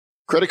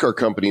Credit card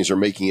companies are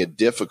making it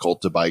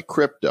difficult to buy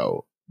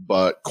crypto,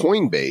 but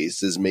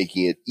Coinbase is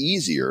making it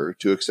easier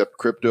to accept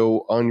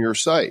crypto on your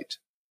site.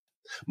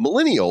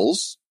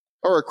 Millennials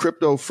are a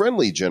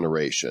crypto-friendly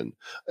generation.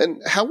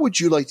 And how would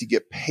you like to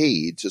get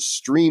paid to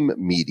stream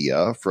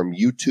media from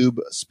YouTube,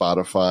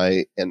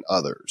 Spotify, and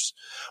others?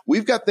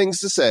 We've got things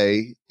to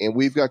say, and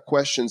we've got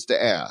questions to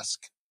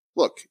ask.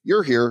 Look,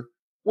 you're here.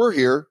 We're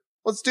here.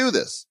 Let's do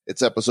this.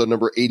 It's episode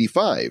number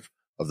 85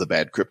 of the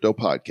Bad Crypto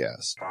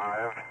Podcast.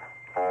 5,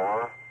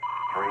 4,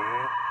 3,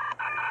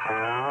 2,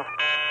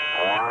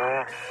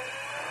 1,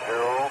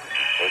 0,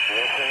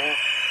 ignition.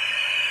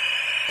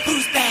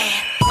 Who's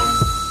bad?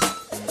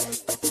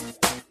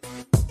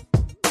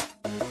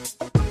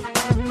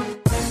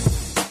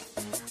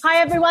 Hi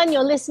everyone,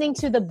 you're listening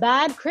to the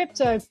Bad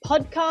Crypto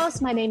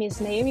Podcast. My name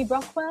is Naomi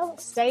Brockwell.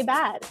 Stay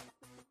bad.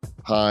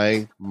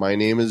 Hi, my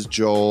name is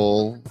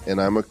Joel, and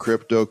I'm a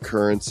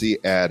cryptocurrency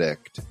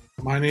addict.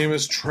 My name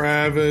is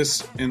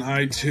Travis, and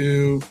I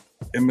too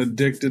am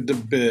addicted to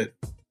bit.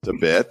 To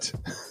bit?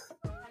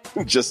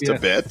 Just a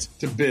bit?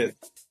 To bit.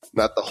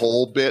 Not the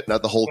whole bit,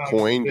 not the whole Not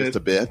coin, a bit. just a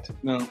bit?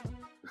 No.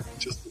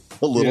 Just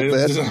a little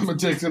bit? I'm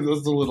addicted to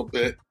just a little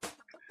bit.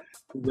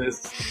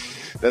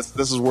 This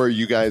is where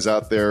you guys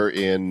out there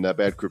in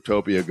Bad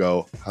Cryptopia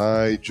go,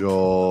 hi,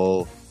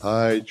 Joel.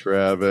 Hi,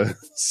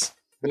 Travis.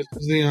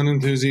 is the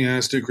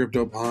Unenthusiastic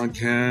Crypto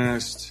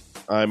Podcast.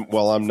 I'm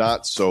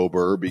not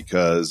sober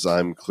because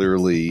I'm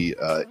clearly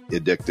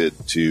addicted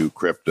to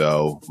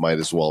crypto. Might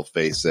as well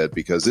face it,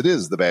 because it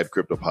is the Bad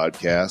Crypto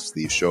Podcast,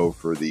 the show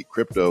for the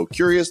crypto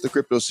curious, the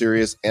crypto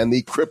serious, and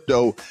the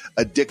crypto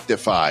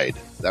addictified.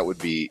 That would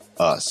be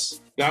us.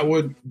 That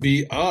would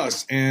be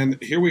us. And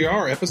here we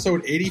are,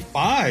 episode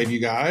 85, you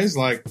guys.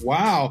 Like,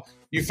 wow.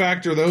 You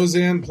factor those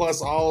in,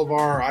 plus all of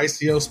our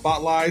ICO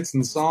spotlights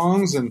and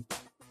songs, and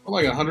we're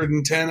like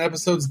 110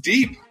 episodes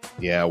deep.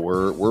 Yeah,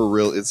 we're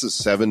real. It's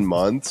 7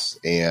 months,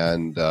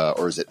 and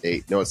or is it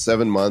 8? No, it's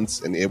 7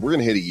 months, and we're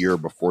gonna hit a year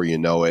before you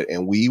know it.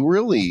 And we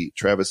really,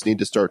 Travis, need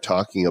to start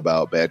talking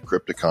about Bad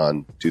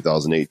Crypticon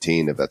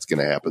 2018 if that's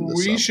gonna happen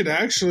this summer. We should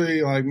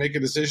actually make a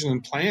decision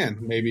and plan.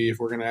 Maybe if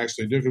we're gonna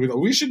actually do it,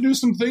 we should do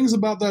some things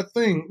about that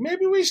thing.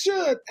 Maybe we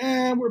should.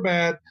 And we're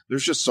bad.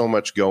 There's just so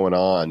much going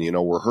on. You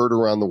know, we're heard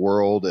around the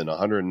world in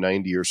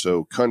 190 or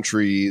so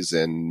countries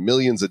and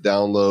millions of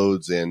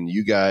downloads, and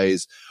you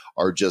guys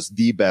are just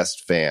the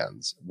best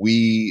fans.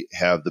 We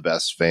have the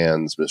best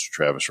fans, Mr.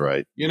 Travis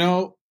Wright. You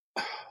know,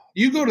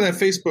 you go to that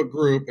Facebook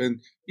group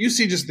and you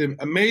see just the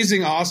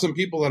amazing, awesome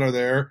people that are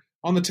there.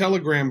 On the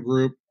Telegram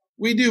group,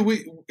 we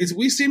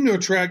seem to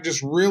attract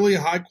just really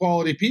high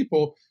quality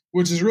people,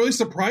 which is really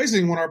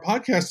surprising when our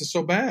podcast is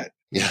so bad.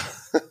 Yeah.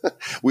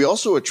 We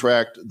also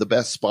attract the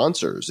best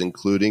sponsors,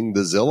 including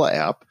the Zilla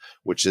app,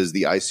 which is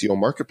the ICO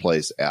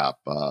marketplace app.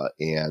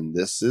 And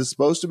this is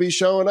supposed to be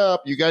showing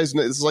up. You guys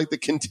know, this is like the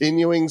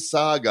continuing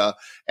saga.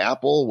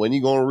 Apple, when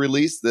you going to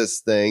release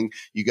this thing,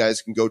 you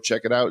guys can go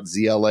check it out,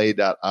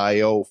 zla.io/bad,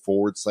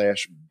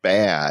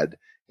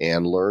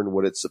 and learn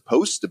what it's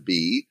supposed to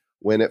be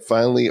when it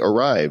finally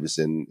arrives.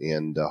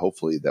 And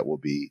hopefully that will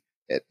be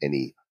at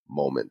any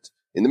moment.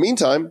 In the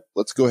meantime,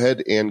 let's go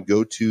ahead and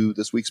go to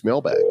this week's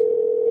mailbag.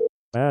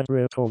 Bad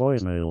Crypto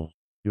voicemail.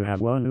 You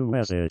have one new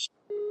message.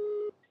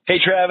 Hey,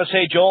 Travis.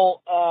 Hey,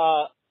 Joel.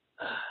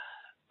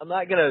 I'm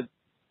not going to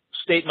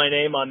state my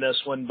name on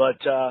this one,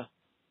 but I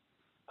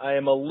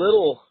am a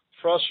little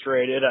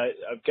frustrated.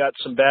 I've got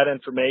some bad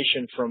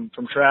information from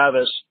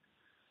Travis.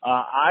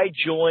 I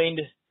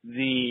joined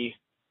the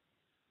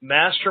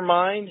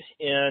mastermind,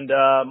 and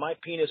my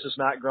penis has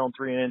not grown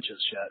 3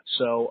 inches yet.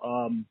 So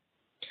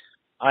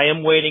I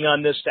am waiting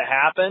on this to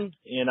happen,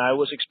 and I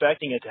was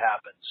expecting it to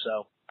happen.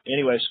 So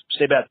anyways,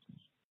 stay bad.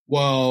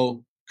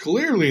 Well,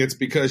 clearly it's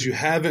because you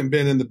haven't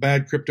been in the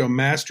Bad Crypto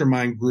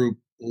Mastermind group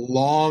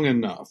long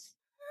enough.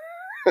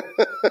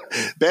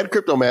 Bad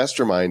Crypto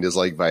Mastermind is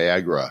like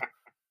Viagra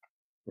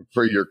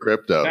for your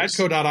cryptos.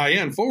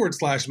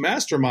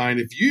 Badco.in/mastermind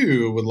if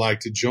you would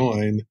like to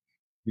join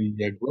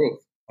the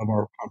growth of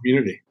our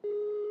community.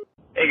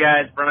 Hey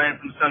guys, Brian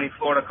from sunny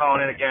Florida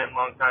calling in again,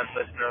 long-time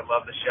listener,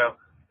 love the show.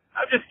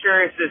 I'm just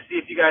curious to see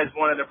if you guys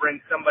wanted to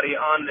bring somebody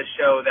on the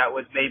show that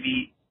was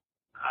maybe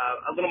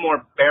a little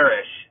more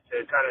bearish,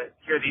 to kind of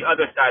hear the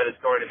other side of the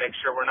story, to make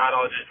sure we're not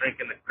all just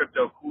drinking the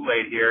crypto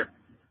Kool-Aid here.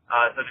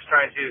 So just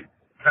trying to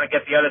kind of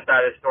get the other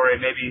side of the story,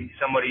 maybe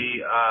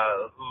somebody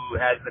who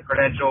has the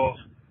credentials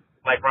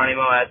like Ronnie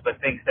Mo has, but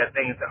thinks that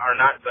things are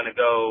not going to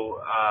go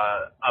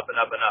up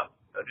and up and up.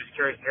 So just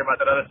curious to hear about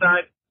that other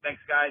side. Thanks,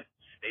 guys.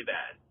 Stay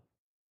bad.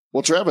 Well,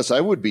 Travis, I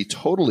would be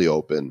totally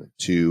open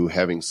to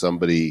having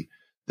somebody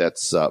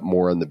that's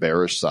more on the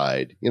bearish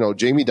side. You know,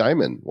 Jamie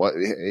Dimon,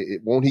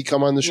 won't he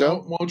come on the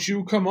show? Won't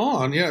you come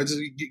on? Yeah, just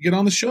get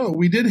on the show.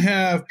 We did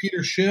have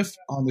Peter Schiff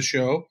on the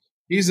show.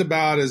 He's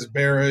about as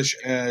bearish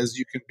as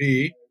you can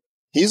be.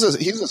 He's a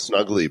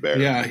snuggly bear.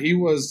 Yeah, he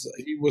was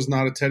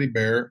not a teddy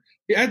bear.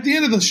 At the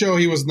end of the show,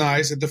 he was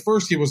nice. At the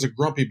first, he was a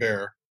grumpy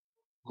bear,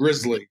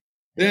 grizzly.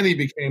 Then he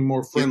became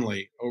more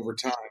friendly over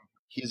time.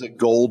 He's a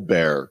gold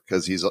bear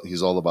because he's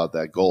all about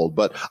that gold.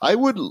 But I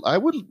would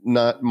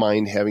not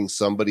mind having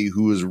somebody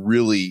who is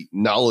really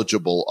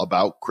knowledgeable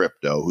about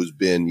crypto, who's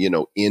been,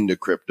 into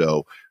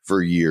crypto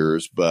for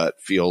years,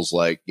 but feels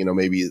like,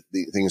 maybe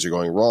things are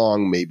going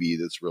wrong. Maybe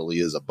this really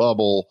is a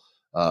bubble.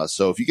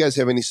 So if you guys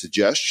have any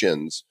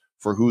suggestions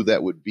for who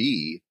that would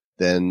be,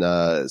 then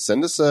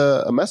send us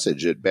a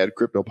message at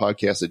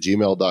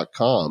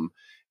badcryptopodcast@gmail.com.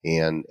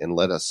 And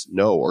let us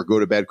know, or go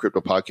to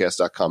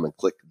badcryptopodcast.com and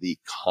click the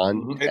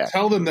contact. And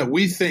tell them that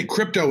we think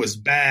crypto is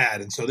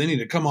bad, and so they need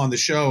to come on the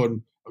show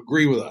and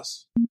agree with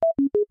us.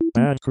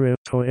 Bad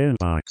Crypto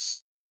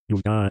Inbox.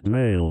 You've got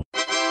mail.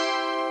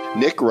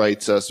 Nick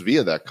writes us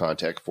via that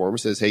contact form,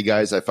 says, "Hey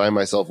guys, I find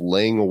myself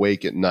laying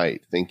awake at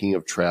night thinking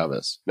of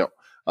Travis." No.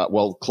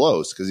 Well,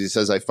 close, because he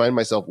says, "I find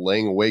myself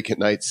laying awake at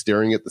night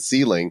staring at the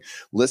ceiling,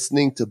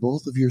 listening to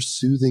both of your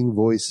soothing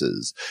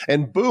voices."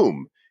 And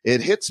boom,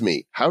 it hits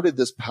me. How did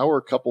this power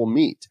couple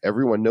meet?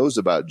 Everyone knows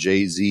about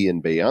Jay-Z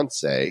and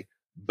Beyonce.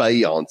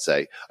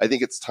 I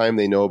think it's time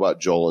they know about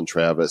Joel and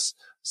Travis.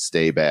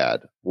 Stay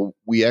bad. Well,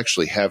 we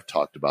actually have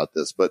talked about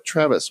this, but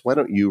Travis, why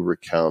don't you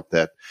recount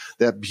that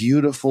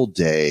beautiful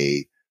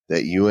day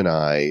that you and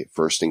I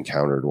first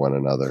encountered one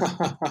another?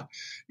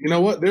 You know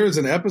what? There is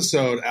an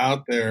episode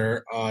out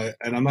there,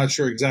 and I'm not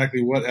sure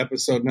exactly what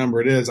episode number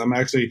it is. I'm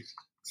actually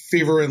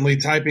fervently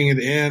typing it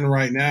in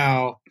right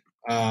now.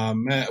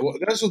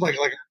 This was like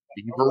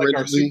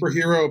our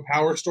superhero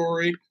power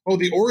story. Oh,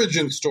 the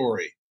origin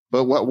story.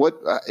 But what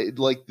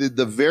like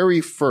the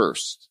very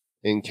first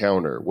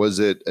encounter, was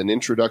it an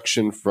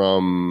introduction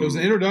from? It was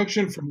an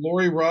introduction from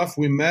Lori Ruff.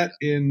 We met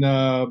in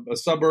a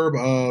suburb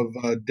of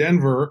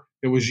Denver.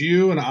 It was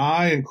you and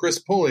I and Chris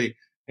Pulley.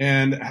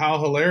 And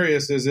how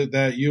hilarious is it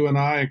that you and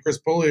I and Chris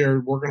Pulley are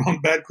working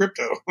on Bad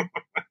Crypto?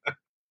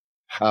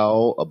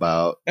 How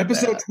about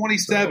episode that?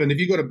 27? So, if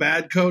you go to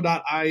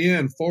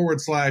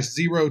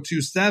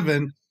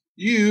badco.in/027,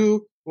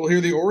 you will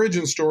hear the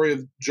origin story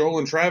of Joel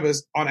and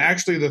Travis on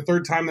actually the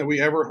third time that we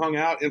ever hung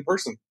out in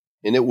person.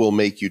 And it will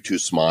make you to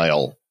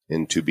smile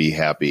and to be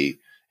happy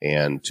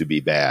and to be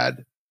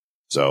bad.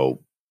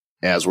 So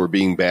as we're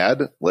being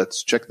bad,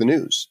 let's check the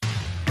news.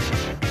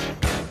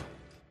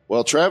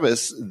 Well,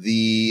 Travis,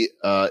 the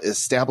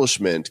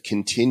establishment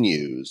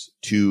continues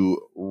to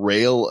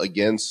rail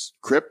against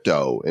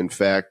crypto. In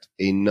fact,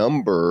 a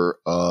number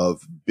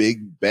of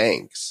big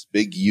banks,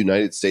 big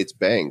United States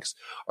banks,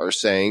 are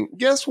saying,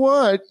 guess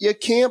what? You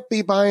can't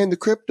be buying the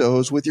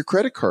cryptos with your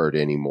credit card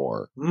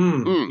anymore.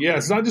 Yeah,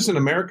 it's not just in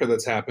America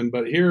that's happened,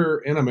 but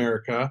here in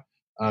America,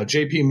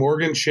 JP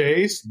Morgan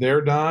Chase,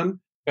 they're done.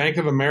 Bank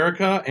of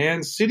America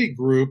and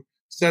Citigroup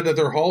said that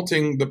they're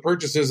halting the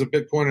purchases of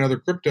Bitcoin and other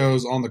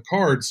cryptos on the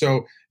card.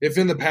 So if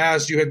in the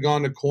past you had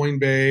gone to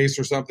Coinbase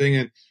or something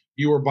and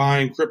you were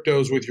buying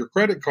cryptos with your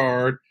credit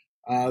card,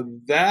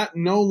 that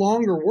no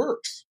longer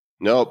works.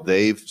 Nope,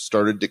 they've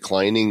started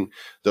declining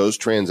those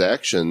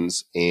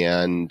transactions,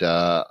 and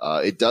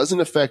it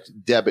doesn't affect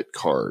debit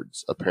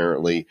cards,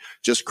 apparently,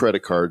 just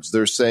credit cards.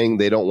 They're saying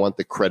they don't want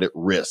the credit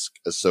risk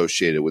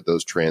associated with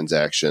those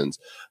transactions.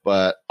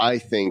 But I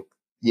think,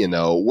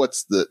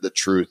 what's the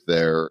truth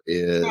there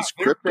is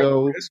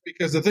crypto.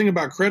 Because the thing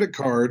about credit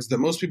cards that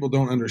most people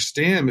don't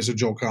understand, Mr.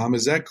 Joel Comm,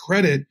 is that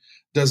credit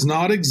does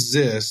not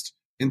exist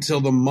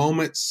until the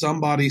moment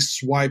somebody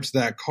swipes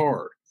that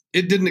card.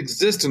 It didn't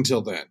exist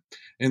until then.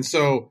 And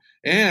so,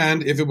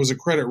 and if it was a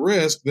credit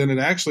risk, then it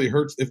actually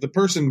hurts. If the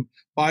person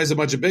buys a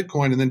bunch of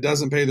Bitcoin and then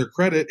doesn't pay their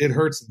credit, it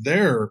hurts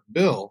their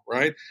bill,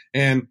 right?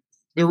 And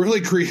they're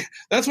really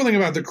that's one thing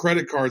about the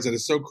credit cards that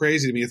is so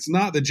crazy to me. It's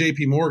not that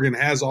JP Morgan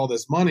has all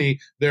this money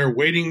they're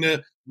waiting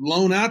to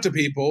loan out to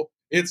people.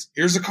 It's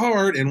here's a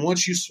card, and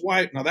once you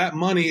swipe, now that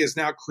money is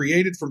now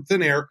created from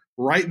thin air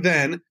right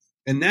then,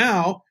 and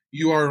now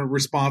you are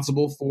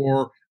responsible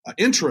for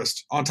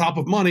interest on top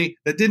of money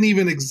that didn't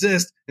even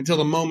exist until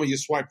the moment you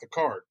swipe the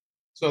card.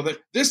 So that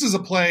this is a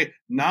play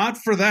not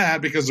for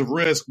that because of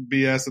risk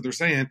BS that they're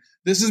saying.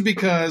 This is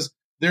because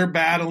they're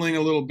battling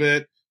a little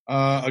bit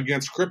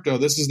against crypto.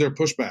 This is their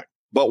pushback.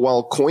 But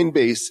while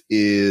Coinbase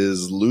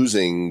is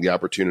losing the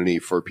opportunity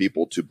for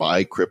people to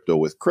buy crypto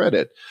with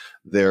credit,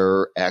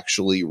 they're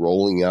actually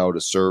rolling out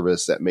a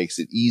service that makes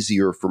it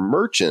easier for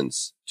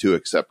merchants to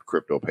accept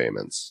crypto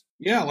payments.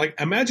 Yeah, like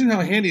imagine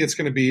how handy it's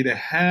going to be to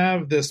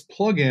have this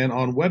plugin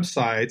on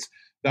websites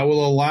that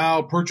will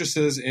allow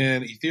purchases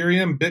in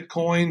Ethereum,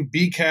 Bitcoin,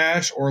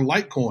 Bcash, or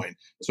Litecoin.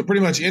 So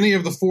pretty much any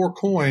of the 4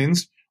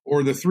 coins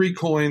or the 3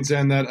 coins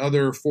and that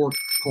other 4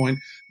 coin,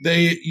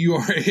 you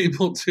are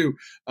able to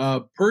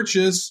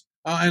purchase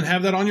and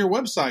have that on your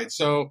website.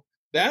 So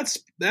that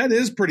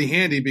is pretty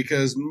handy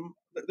because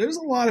there's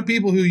a lot of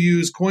people who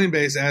use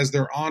Coinbase as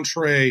their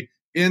entree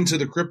into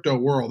the crypto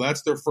world.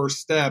 That's their first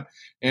step.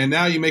 And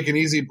now you make an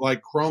easy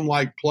like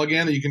Chrome-like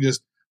plugin that you can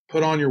just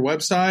put on your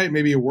website,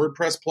 maybe a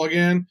WordPress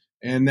plugin,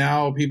 and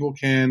now people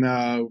can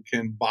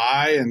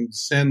buy and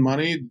send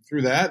money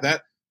through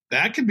that.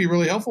 That could be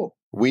really helpful.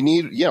 We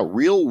need,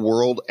 real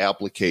world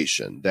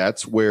application.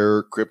 That's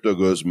where crypto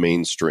goes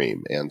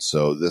mainstream. And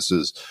so this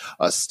is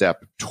a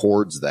step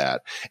towards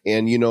that.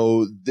 And,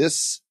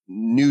 this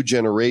new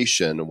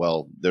generation,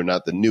 well, they're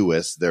not the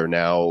newest. They're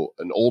now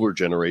an older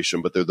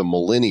generation, but they're the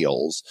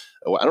millennials.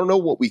 I don't know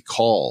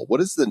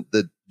what is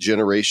the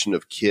generation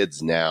of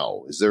kids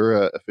now? Is there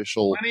a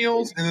official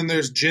millennials? And then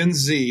there's Gen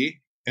Z.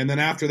 And then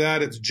after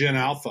that, it's Gen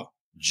Alpha.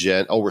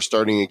 We're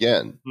starting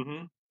again.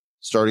 Mm-hmm.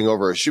 Starting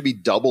over. It should be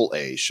double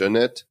A, shouldn't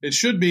it? It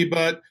should be,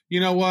 but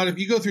you know what? If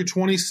you go through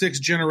 26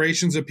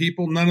 generations of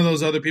people, none of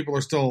those other people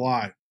are still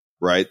alive.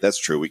 Right. That's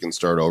true. We can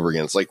start over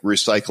again. It's like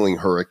recycling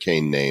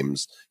hurricane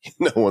names,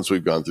 once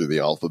we've gone through the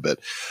alphabet.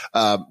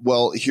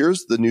 Well,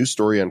 here's the news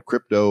story on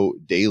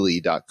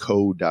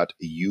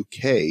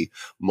cryptodaily.co.uk.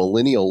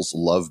 Millennials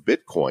love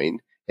Bitcoin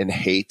and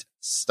hate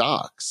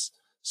stocks.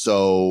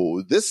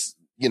 So this,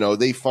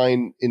 they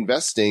find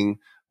investing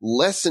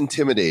less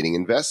intimidating.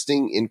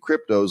 Investing in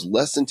cryptos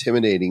less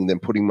intimidating than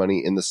putting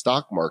money in the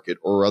stock market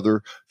or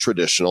other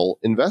traditional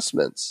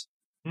investments.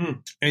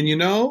 And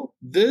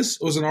this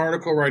was an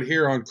article right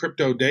here on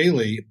Crypto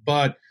Daily,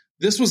 but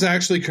this was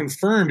actually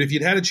confirmed. If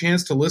you'd had a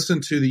chance to listen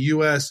to the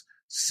U.S.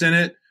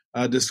 Senate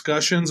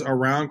discussions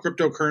around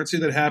cryptocurrency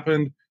that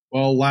happened,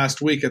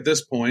 last week at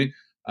this point,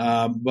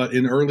 but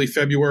in early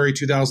February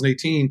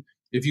 2018,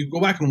 if you go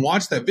back and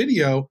watch that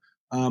video,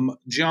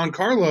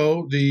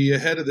 Giancarlo, the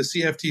head of the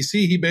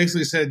CFTC, he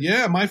basically said,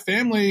 yeah, my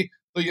family,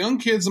 the young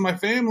kids in my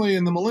family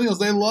and the millennials,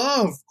 they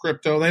love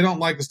crypto. They don't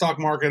like the stock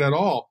market at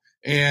all.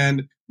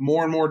 And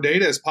more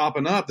data is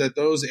popping up that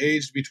those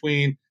aged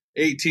between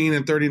 18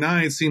 and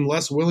 39 seem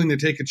less willing to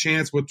take a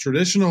chance with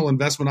traditional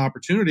investment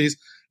opportunities.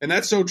 And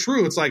that's so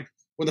true. It's like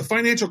when the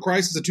financial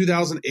crisis of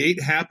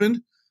 2008 happened,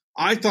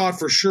 I thought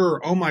for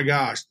sure, oh my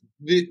gosh,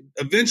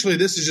 eventually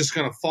this is just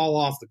going to fall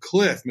off the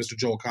cliff, Mr.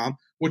 Joel Comm,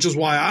 which is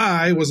why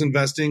I was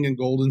investing in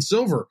gold and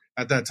silver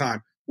at that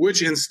time,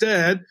 which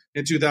instead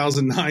in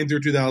 2009 through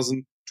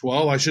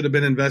 2012, I should have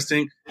been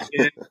investing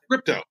in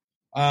crypto.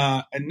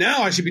 And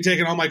now I should be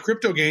taking all my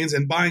crypto gains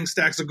and buying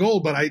stacks of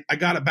gold, but I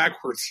got it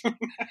backwards.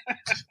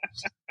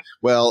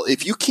 Well,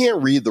 if you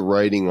can't read the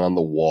writing on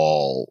the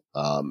wall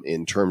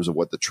in terms of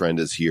what the trend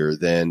is here,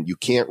 then you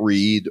can't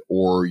read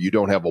or you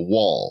don't have a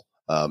wall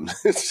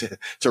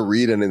to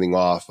read anything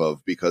off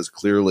of, because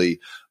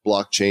clearly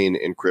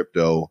blockchain and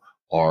crypto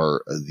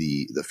are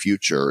the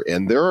future.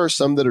 And there are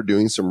some that are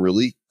doing some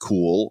really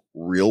cool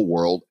real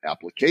world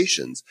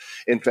applications.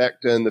 In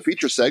fact, in the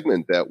feature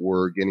segment that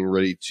we're getting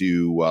ready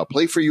to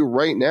play for you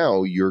right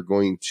now, you're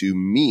going to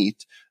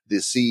meet the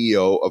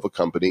CEO of a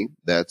company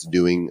that's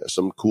doing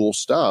some cool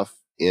stuff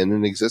in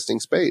an existing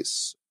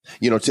space.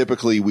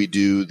 Typically we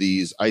do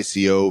these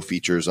ICO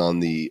features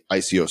on the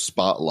ICO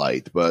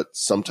Spotlight, but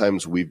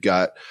sometimes we've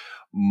got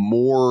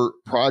more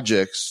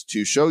projects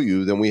to show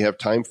you than we have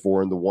time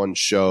for in the one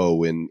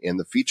show. And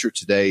the feature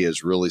today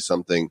is really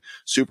something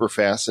super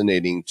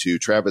fascinating to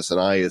Travis and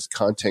I as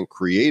content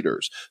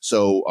creators.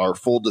 So our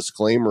full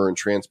disclaimer and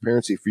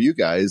transparency for you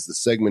guys, the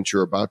segment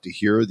you're about to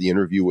hear, the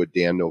interview with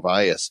Dan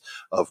Novias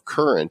of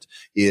Current,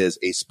 is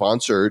a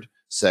sponsored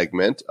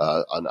segment,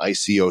 an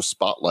ICO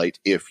Spotlight,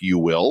 if you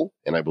will,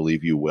 and I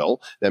believe you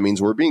will. That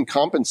means we're being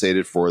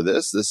compensated for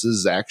this. This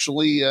is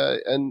actually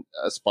a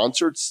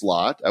sponsored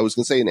slot. I was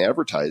going to say an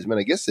advertisement.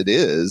 I guess it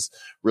is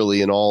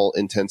really in all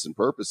intents and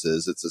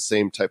purposes. It's the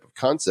same type of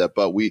concept,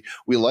 but we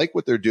like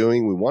what they're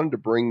doing. We wanted to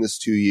bring this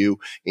to you,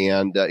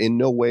 and in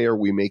no way are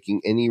we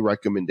making any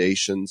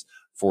recommendations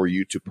for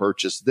you to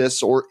purchase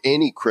this or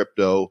any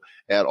crypto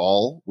at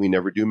all. We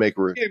never do make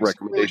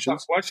recommendations. Really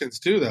tough questions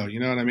too, though.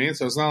 You know what I mean?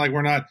 So it's not like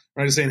we're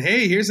just saying,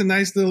 hey, here's a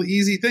nice little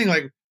easy thing.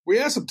 Like, we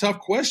ask some tough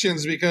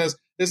questions because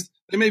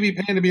they may be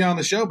paying to be on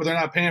the show, but they're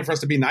not paying for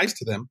us to be nice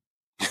to them.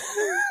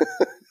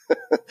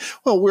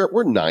 Well,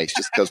 we're nice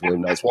just because we're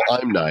nice. Well,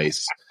 I'm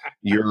nice.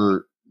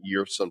 You're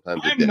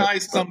sometimes. I'm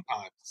nice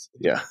sometimes.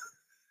 Yeah.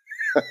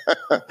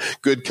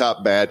 Good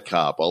cop, bad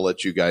cop. I'll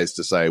let you guys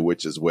decide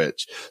which is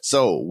which.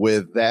 So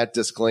with that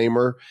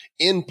disclaimer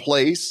in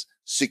place,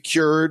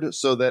 secured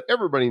so that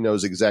everybody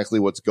knows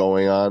exactly what's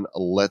going on,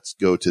 let's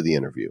go to the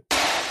interview.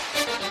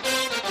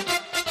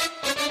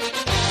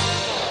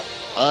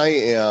 I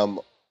am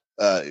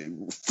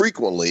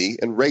frequently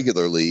and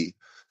regularly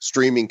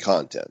streaming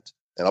content.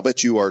 And I'll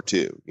bet you are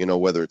too,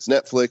 whether it's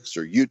Netflix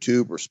or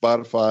YouTube or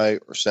Spotify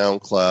or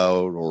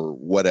SoundCloud or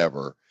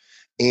whatever.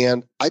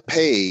 And I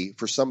pay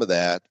for some of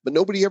that, but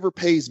nobody ever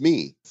pays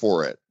me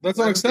for it. That's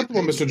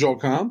unacceptable, Mr. Joel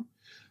Comm.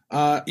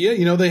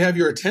 They have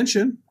your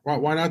attention.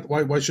 Why not?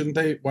 Why shouldn't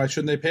they? Why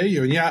shouldn't they pay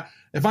you? And yeah,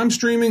 if I'm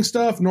streaming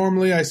stuff,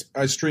 normally I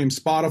stream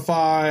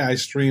Spotify, I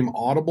stream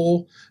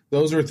Audible.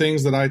 Those are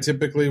things that I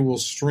typically will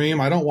stream.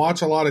 I don't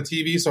watch a lot of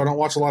TV, so I don't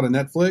watch a lot of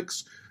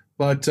Netflix.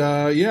 But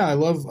I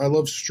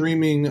love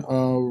streaming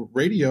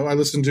radio. I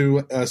listen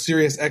to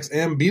Sirius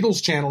XM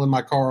Beatles channel in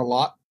my car a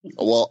lot.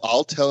 Well,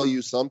 I'll tell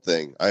you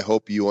something I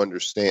hope you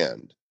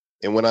understand.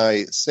 And when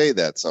I say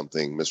that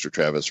something, Mr.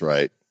 Travis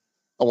Wright,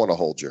 I want to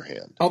hold your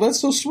hand. Oh, that's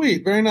so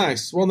sweet. Very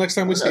nice. Well, next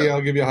time we see you, I'll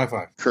give you a high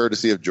five.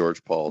 Courtesy of John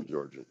Paul,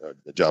 George,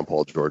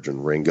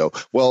 and Ringo.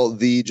 Well,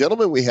 the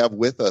gentleman we have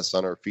with us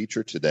on our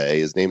feature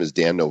today, his name is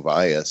Dan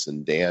Novias,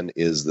 and Dan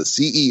is the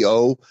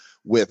CEO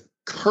with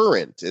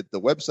Current. The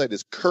website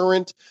is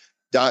current.us,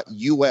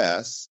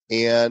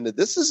 and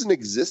this is an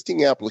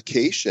existing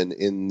application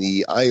in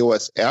the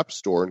iOS App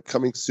Store and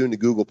coming soon to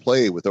Google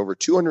Play with over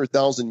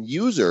 200,000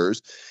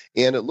 users,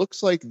 and it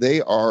looks like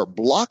they are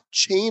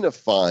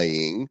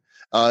blockchainifying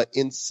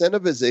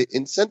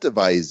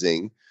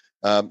incentivizing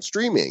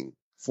streaming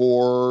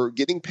for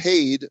getting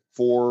paid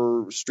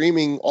for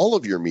streaming all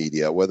of your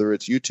media, whether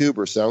it's YouTube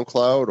or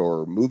SoundCloud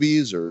or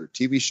movies or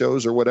TV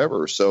shows or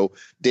whatever. So,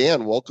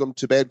 Dan, welcome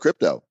to Bad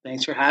Crypto.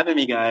 Thanks for having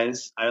me,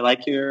 guys. I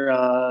like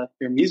your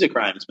music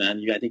rhymes,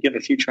 man. I think you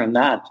have a future in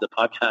that. The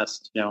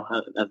podcast,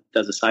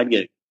 as a side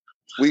gig.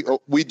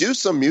 We do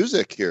some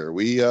music here.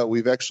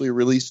 We've actually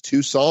released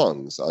 2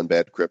 songs on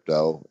Bad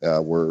Crypto,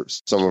 where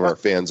some of our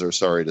fans are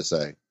sorry to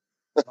say.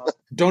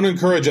 Don't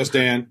encourage us,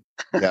 Dan.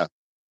 Yeah,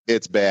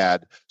 it's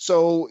bad.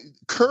 So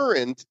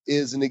Current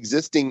is an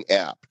existing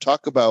app.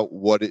 Talk about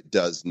what it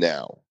does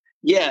now.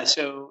 Yeah,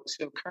 so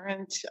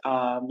Current,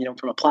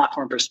 from a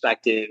platform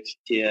perspective,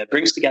 it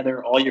brings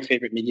together all your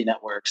favorite media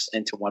networks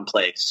into one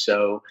place.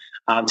 So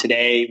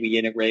today we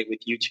integrate with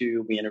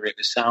YouTube, we integrate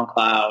with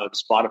SoundCloud,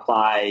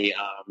 Spotify,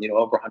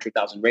 over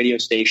 100,000 radio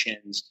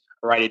stations,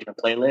 a variety of different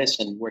playlists,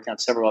 and working on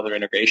several other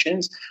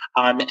integrations.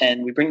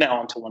 And we bring that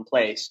all into one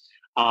place.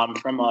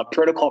 From a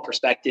protocol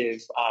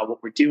perspective,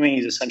 what we're doing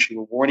is essentially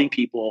rewarding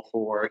people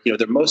for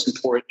their most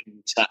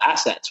important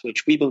assets,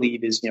 which we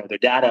believe is their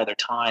data, their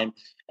time,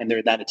 and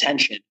that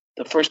attention.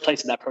 The first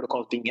place that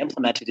protocol is being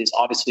implemented is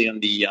obviously on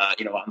the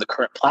on the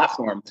Current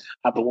platform.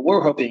 But what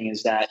we're hoping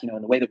is that in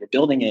the way that we're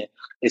building it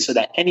is so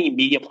that any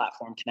media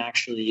platform can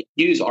actually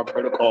use our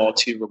protocol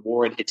to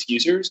reward its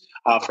users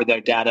for their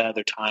data,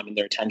 their time, and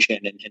their attention,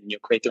 and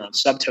create their own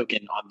sub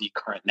token on the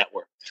Current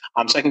network.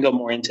 So I can go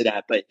more into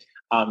that, but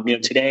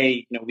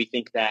today we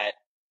think that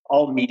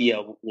all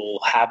media will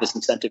have this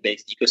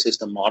incentive-based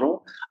ecosystem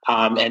model,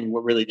 and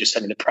we're really just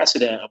setting the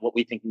precedent of what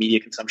we think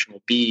media consumption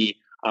will be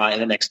in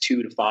the next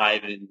 2 to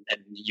 5 and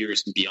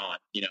years and beyond.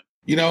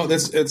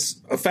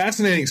 It's a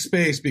fascinating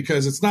space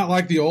because it's not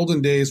like the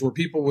olden days where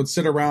people would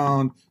sit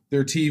around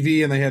their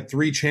TV and they had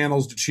 3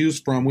 channels to choose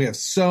from. We have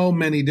so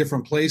many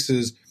different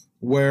places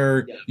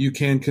where you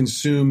can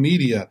consume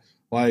media.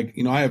 Like,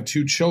 I have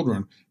 2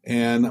 children,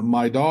 and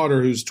my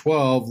daughter, who's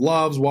 12,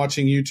 loves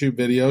watching YouTube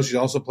videos. She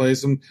also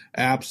plays some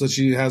apps that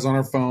she has on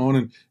her phone,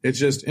 and it's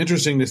just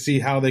interesting to see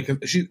how they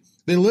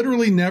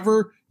literally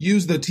never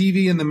use the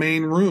TV in the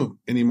main room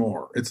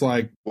anymore. It's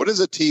like, what is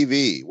a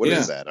TV? What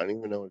is that? I don't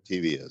even know what a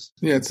TV is.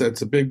 Yeah,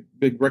 it's a big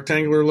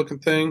rectangular looking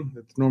thing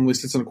that normally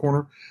sits in a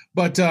corner.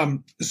 But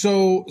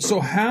so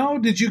how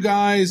did you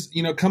guys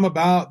come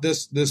about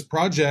this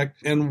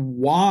project, and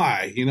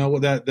why?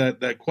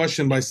 That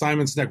question by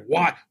Simon Sinek.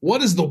 Why?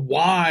 What is the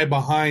why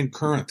behind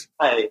Current?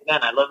 Hi,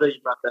 man, I love that you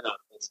brought that up.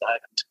 It's a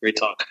great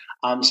talk.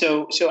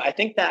 So I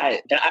think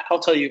that I'll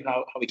tell you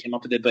how we came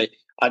up with it, but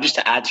just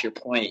to add to your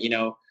point,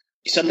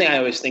 something I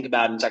always think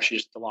about, and it's actually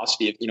just a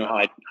philosophy of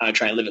how I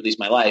try and live at least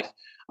my life.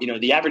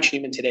 The average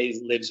human today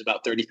lives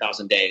about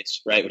 30,000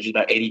 days, right, which is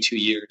about 82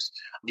 years.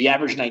 The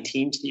average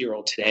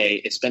 19-year-old today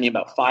is spending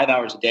about 5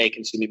 hours a day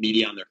consuming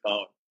media on their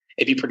phone.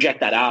 If you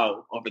project that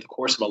out over the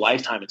course of a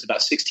lifetime, it's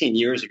about 16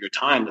 years of your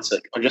time that's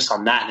just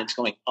on that, and it's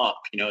going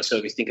up. So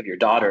if you think of your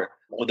daughter,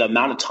 well, the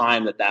amount of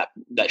time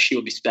that she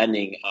will be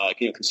spending,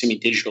 consuming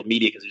digital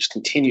media, because it just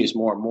continues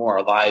more and more.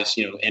 Our lives,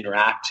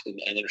 interact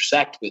and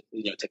intersect with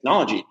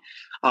technology.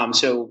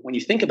 So when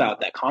you think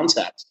about that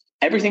concept,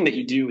 everything that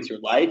you do with your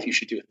life, you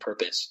should do with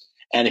purpose.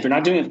 And if you're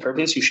not doing it with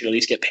purpose, you should at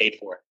least get paid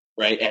for it.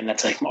 Right. And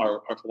that's like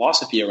our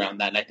philosophy around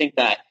that. And I think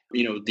that,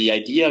 the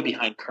idea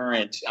behind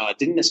Current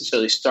didn't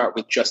necessarily start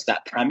with just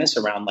that premise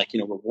around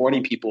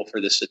rewarding people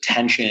for this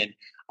attention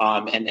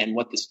and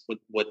what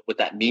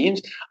that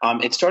means.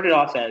 It started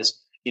off as,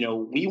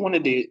 we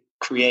wanted to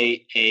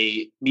create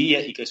a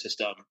media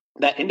ecosystem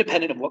that,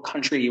 independent of what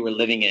country you were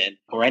living in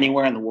or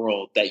anywhere in the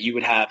world, that you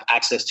would have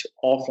access to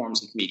all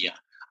forms of media.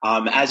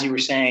 As you were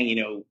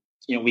saying,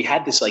 we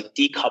had this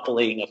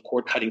decoupling of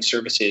cord cutting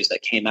services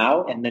that came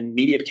out, and then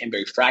media became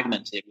very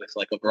fragmented with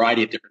a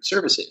variety of different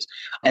services.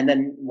 And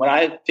then what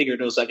I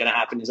figured was going to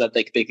happen is that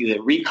the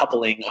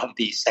recoupling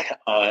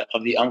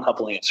of the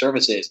uncoupling of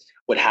services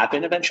would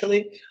happen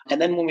eventually. And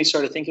then when we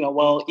started thinking about,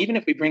 well, even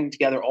if we bring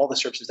together all the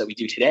services that we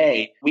do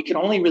today, we can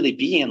only really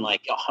be in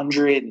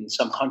 100 and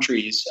some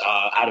countries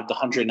out of the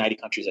 190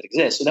 countries that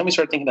exist. So then we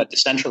started thinking about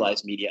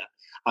decentralized media.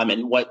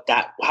 And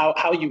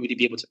how you would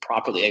be able to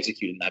properly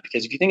execute in that.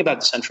 Because if you think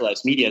about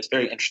decentralized media, it's a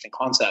very interesting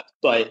concept,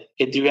 but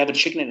do we have a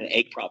chicken and an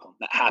egg problem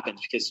that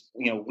happens? Because,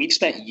 we've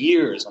spent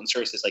years on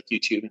services like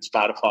YouTube and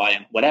Spotify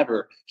and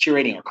whatever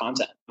curating our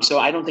content. So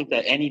I don't think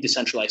that any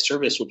decentralized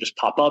service will just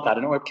pop up out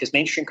of nowhere, because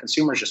mainstream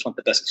consumers just want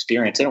the best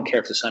experience. They don't care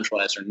if it's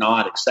centralized or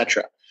not,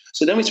 etc.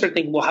 So then we started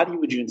thinking, well, how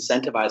would you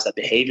incentivize that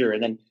behavior?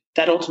 And then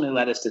that ultimately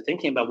led us to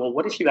thinking about, well,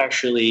 what if you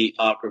actually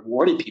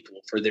rewarded people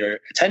for their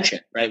attention,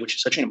 right? Which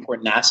is such an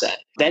important asset.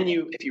 Then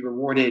if you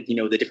rewarded,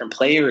 the different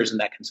players in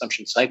that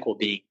consumption cycle,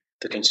 being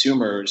the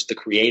consumers, the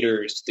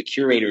creators, the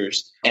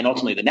curators, and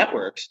ultimately the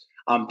networks,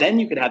 then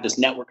you could have this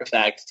network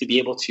effect to be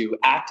able to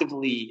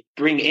actively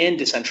bring in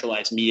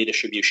decentralized media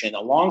distribution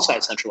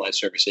alongside centralized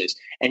services,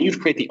 and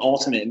you'd create the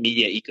ultimate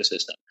media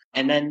ecosystem.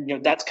 And then,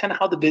 that's kind of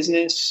how the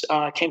business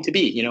came to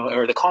be,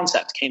 or the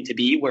concept came to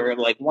be, where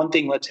like one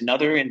thing led to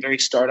another in very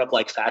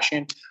startup-like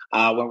fashion.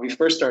 When we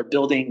first started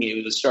building,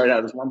 it started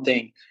out as one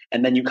thing,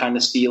 and then you kind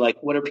of see like,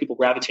 what are people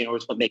gravitating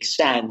towards, what makes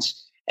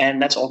sense?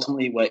 And that's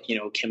ultimately what,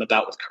 came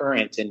about with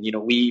Current. And,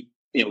 we,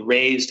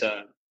 raised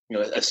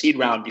a seed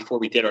round before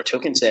we did our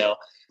token sale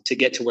to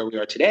get to where we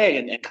are today,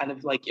 and kind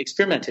of like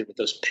experimented with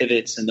those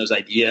pivots and those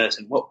ideas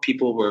and what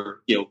people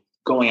were,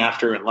 going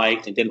after and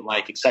liked and didn't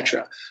like, et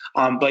cetera.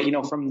 But,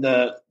 from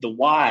the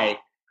why,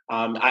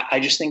 I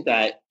just think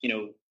that,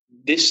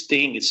 this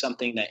thing is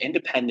something that,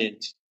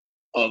 independent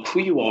of who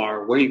you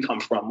are, where you come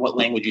from, what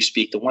language you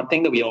speak, the one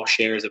thing that we all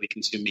share is that we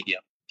consume media.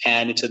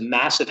 And it's a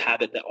massive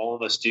habit that all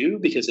of us do,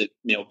 because it,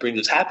 brings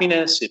us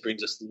happiness, it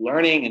brings us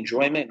learning,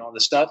 enjoyment, and all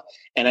this stuff.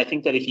 And I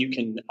think that if you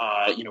can,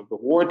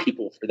 reward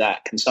people for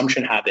that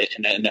consumption habit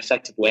in an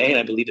effective way, and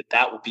I believe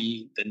that will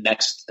be the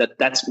next,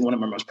 that's one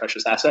of our most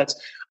precious assets.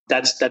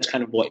 That's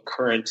kind of what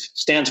Current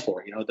stands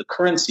for. The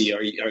currency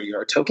or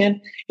your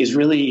token is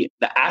really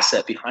the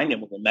asset behind it.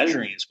 What we're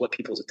measuring is what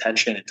people's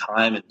attention and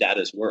time and data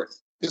is worth.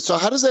 So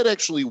how does that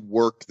actually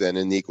work then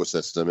in the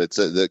ecosystem? It's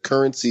the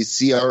currency,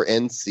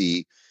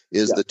 CRNC,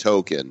 is the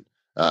token.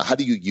 How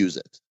do you use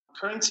it?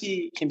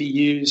 Currency can be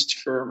used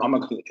on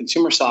the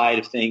consumer side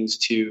of things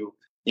to,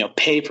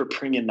 pay for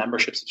premium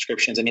membership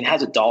subscriptions. I mean, it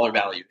has a dollar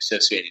value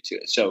associated to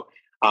it. So,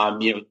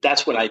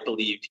 that's what I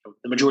believe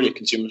the majority of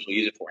consumers will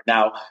use it for.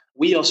 Now,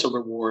 we also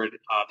reward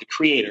the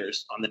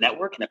creators on the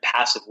network in a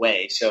passive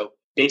way. So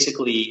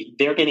basically,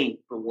 they're getting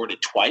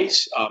rewarded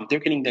twice. They're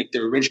getting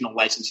their original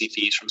licensing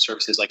fees from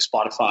services like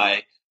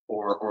Spotify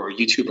or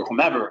YouTube or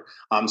whomever.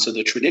 So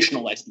the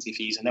traditional licensing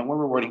fees, and then we're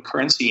rewarding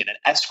currency in an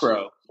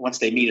escrow once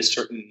they meet a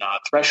certain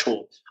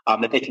threshold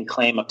that they can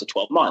claim up to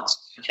 12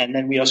 months. And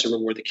then we also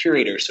reward the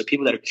curators, so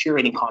people that are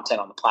curating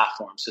content on the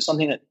platform. So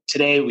something that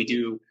today we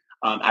do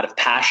out of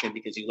passion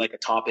because you like a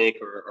topic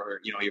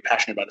or you're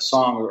passionate about a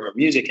song or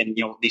music, and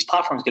these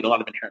platforms get a lot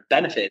of inherent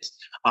benefits,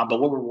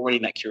 but we're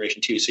rewarding that curation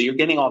too. So you're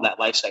getting all that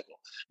life cycle.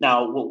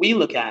 Now, what we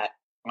look at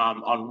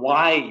on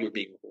why you're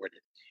being rewarded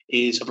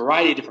is a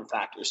variety of different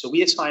factors. So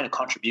we assign a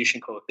contribution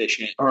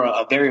coefficient or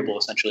a variable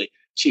essentially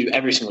to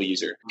every single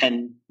user.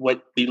 And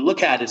what we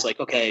look at is like,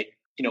 okay,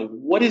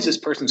 what is this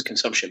person's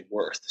consumption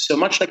worth? So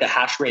much like a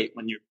hash rate,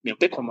 when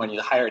Bitcoin money,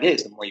 the higher it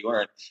is, the more you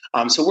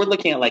earn. So we're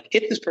looking at like,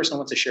 if this person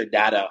wants to share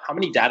data, how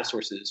many data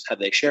sources have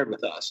they shared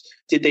with us?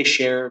 Did they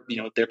share,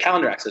 their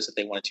calendar access if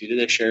they wanted to? Did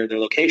they share their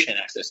location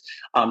access?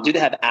 Do they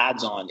have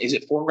ads on? Is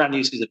it foreground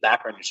use? Is it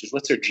background use?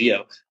 What's their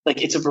geo?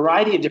 Like, it's a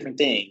variety of different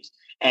things.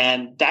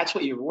 And that's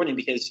what you're rewarding,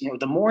 because,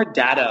 the more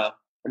data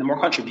and the more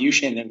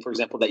contribution, and for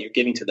example, that you're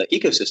giving to the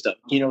ecosystem,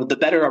 the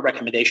better our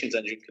recommendations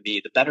engine can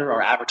be, the better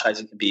our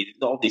advertising can be,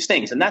 all these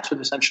things. And that's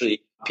what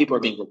essentially people are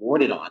being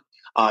rewarded on.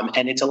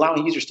 And it's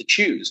allowing users to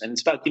choose. And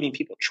it's about giving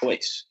people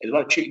choice. It's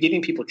about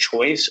giving people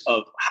choice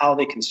of how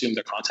they consume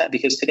their content,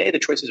 because today the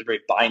choices are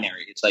very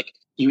binary. It's like,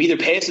 you either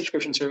pay a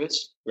subscription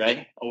service,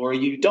 right? Or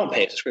you don't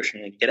pay a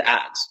subscription and you get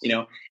ads,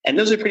 and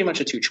those are pretty much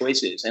the two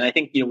choices. And I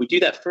think, we do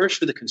that first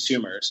for the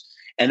consumers.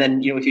 And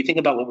then, if you think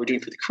about what we're doing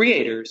for the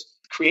creators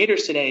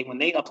today, when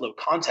they upload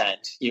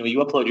content, you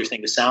upload your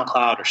thing to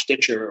SoundCloud or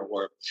Stitcher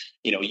or,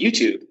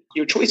 YouTube,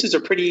 your choices are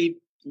pretty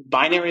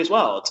binary as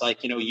well. It's like,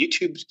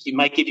 YouTube, you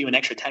might give you an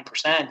extra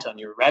 10% on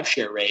your rev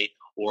share rate,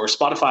 or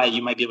Spotify,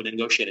 you might be able to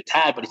negotiate a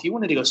tag. But if you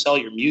wanted to go sell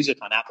your music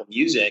on Apple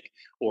Music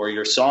or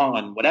your song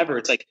on whatever,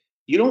 it's like,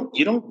 you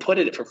don't put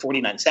it for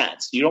 49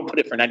 cents. You don't put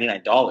it for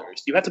 $99.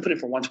 You have to put it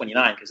for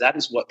 $129, because that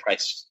is what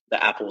price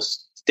the Apple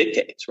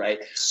dictates, right?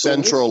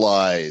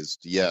 Centralized,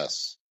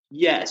 yes.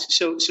 Yes.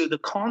 So the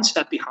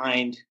concept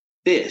behind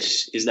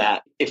this is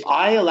that if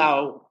I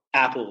allow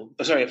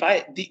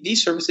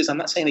these services, I'm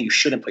not saying that you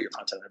shouldn't put your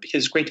content on it,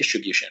 because it's great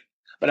distribution.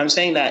 But I'm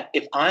saying that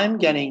if I'm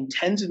getting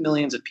tens of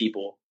millions of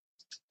people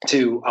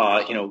to,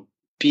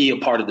 be a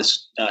part of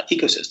this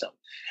ecosystem,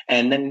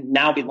 and then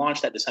now we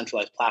launched that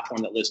decentralized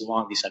platform that lives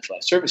along these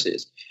centralized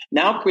services,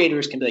 now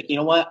creators can be like, you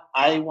know what,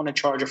 I want to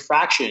charge a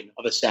fraction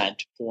of a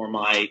cent for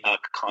my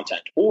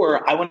content,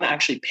 or I want to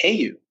actually pay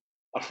you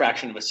a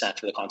fraction of a cent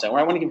for the content, or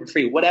I want to give it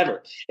free,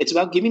 whatever. It's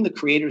about giving the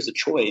creators a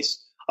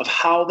choice of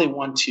how they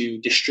want to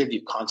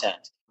distribute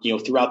content,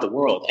 throughout the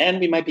world. And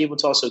we might be able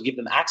to also give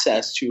them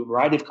access to a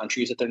variety of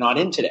countries that they're not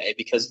in today,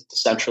 because of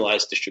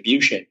decentralized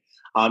distribution.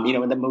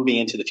 And then moving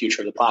into the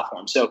future of the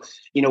platform. So,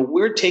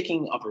 we're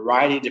taking a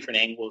variety of different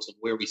angles of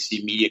where we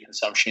see media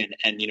consumption.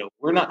 And,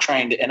 we're not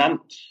trying to, and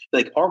I'm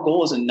like, our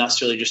goal isn't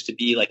necessarily just to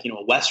be like, a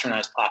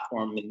westernized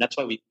platform. And that's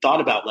why we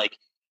thought about like,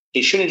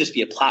 it shouldn't just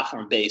be a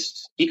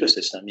platform-based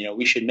ecosystem.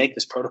 We should make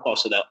this protocol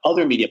so that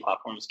other media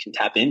platforms can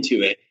tap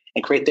into it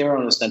and create their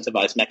own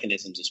incentivized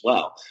mechanisms as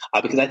well.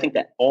 Because I think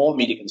that all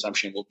media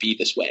consumption will be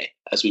this way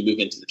as we move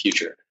into the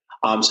future.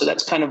 So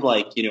that's kind of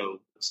like,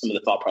 some of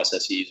the thought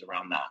processes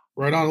around that.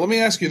 Right on. Let me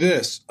ask you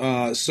this.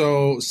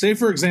 So say,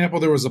 for example,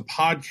 there was a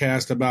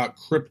podcast about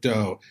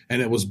crypto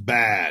and it was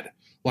bad.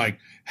 Like,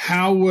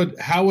 how would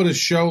a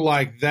show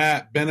like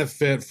that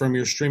benefit from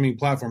your streaming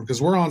platform?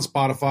 Because we're on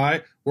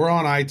Spotify, we're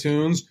on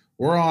iTunes,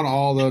 we're on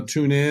all the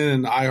TuneIn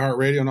and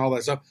iHeartRadio and all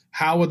that stuff.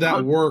 How would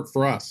that work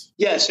for us?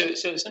 Yeah. So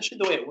essentially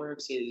the way it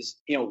works is,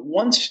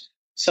 once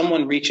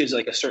someone reaches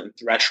like a certain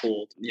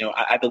threshold,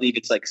 I believe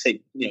it's like,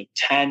 say,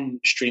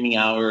 10 streaming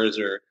hours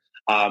or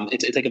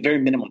it's like a very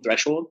minimum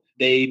threshold.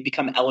 They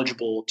become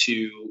eligible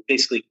to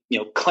basically,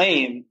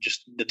 claim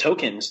just the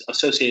tokens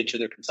associated to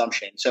their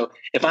consumption. So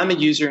if I'm a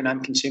user and I'm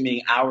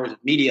consuming hours of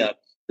media,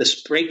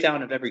 this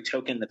breakdown of every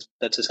token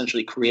that's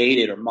essentially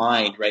created or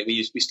mined, right?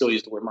 We still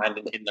use the word mined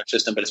in their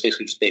system, but it's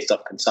basically just based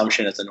off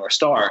consumption as the North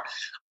Star,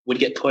 would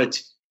get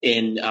put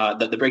in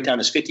the breakdown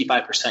is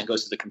 55%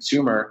 goes to the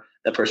consumer,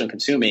 the person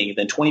consuming,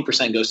 then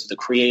 20% goes to the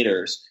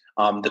creators,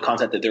 the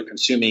content that they're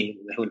consuming,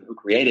 who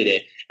created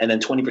it, and then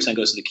 20%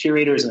 goes to the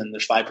curators, and then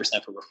there's 5%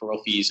 for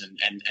referral fees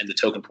and the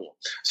token pool.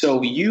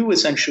 So you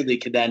essentially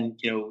could then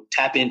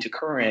tap into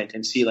Current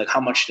and see like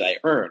how much did I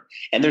earn,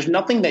 and there's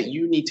nothing that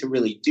you need to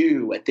really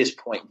do at this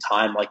point in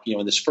time, like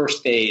in this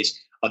first phase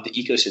of the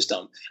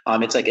ecosystem.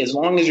 It's like as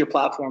long as your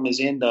platform is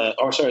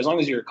as long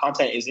as your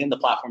content is in the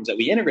platforms that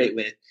we integrate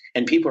with,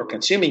 and people are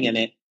consuming in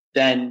it,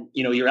 then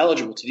you're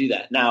eligible to do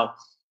that. Now,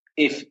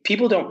 if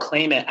people don't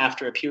claim it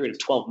after a period of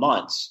 12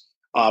 months,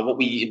 what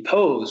we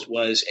imposed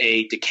was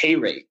a decay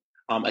rate,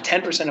 a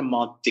 10% a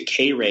month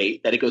decay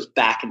rate that it goes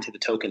back into the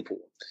token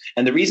pool.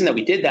 And the reason that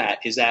we did that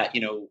is that,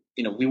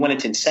 we wanted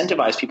to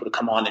incentivize people to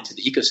come on into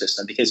the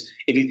ecosystem, because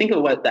if you think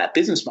of what that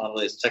business model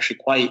is, it's actually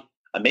quite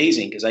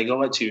amazing, because I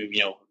go out to,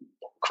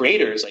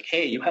 creators like,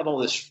 hey, you have all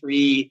this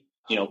free,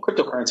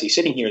 cryptocurrency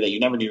sitting here that you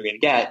never knew you were going to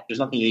get. There's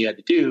nothing that you had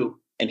to do.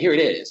 And here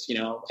it is,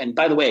 and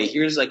by the way,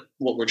 here's like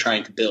what we're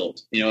trying to build,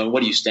 and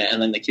what do you stand,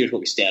 and then like, here's what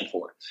we stand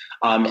for.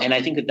 And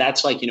I think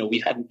that's like,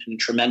 we've had a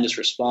tremendous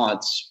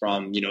response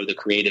from, the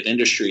creative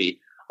industry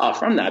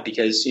from that,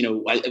 because,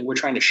 we're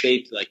trying to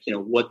shape like,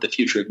 what the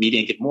future of media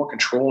and get more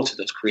control to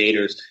those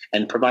creators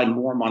and provide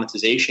more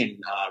monetization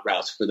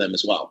routes for them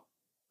as well.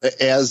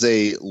 As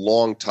a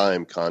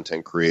longtime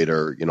content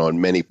creator,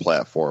 on many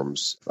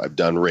platforms, I've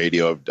done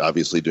radio,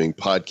 obviously doing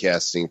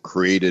podcasting,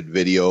 created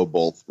video,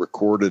 both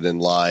recorded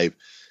and live.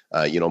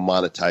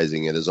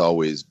 Monetizing it has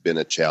always been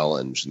a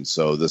challenge. And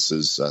so this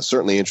is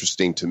certainly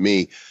interesting to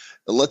me.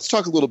 Let's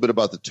talk a little bit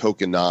about the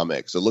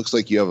tokenomics. It looks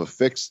like you have a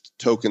fixed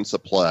token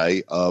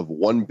supply of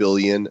 1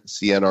 billion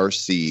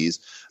CNRCs.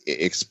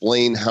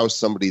 Explain how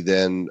somebody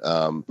then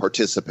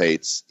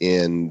participates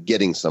in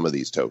getting some of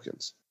these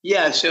tokens.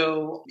 Yeah,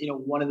 so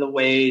one of the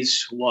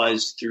ways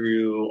was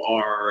through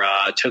our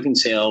token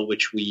sale,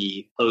 which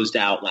we closed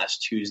out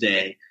last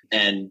Tuesday,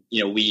 and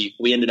we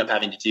ended up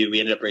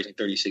raising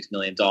 $36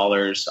 million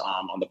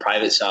on the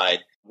private side.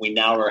 We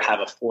now have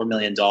a $4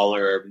 million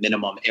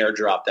minimum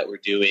airdrop that we're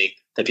doing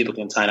that people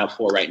can sign up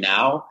for right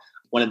now.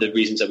 One of the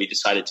reasons that we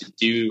decided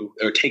to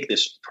take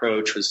this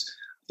approach was,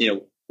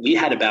 we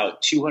had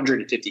about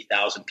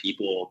 250,000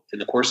 people in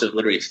the course of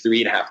literally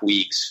 3.5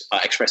 weeks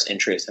express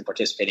interest in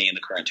participating in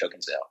the current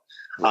token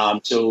sale.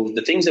 So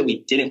the things that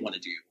we didn't want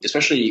to do,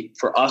 especially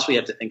for us, we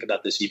have to think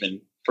about this even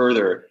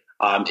further,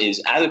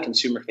 is as a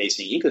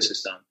consumer-facing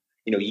ecosystem,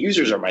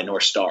 users are my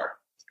North Star,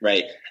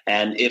 right?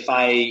 And if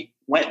I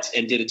went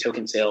and did a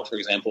token sale, for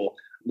example,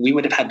 we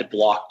would have had to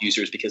block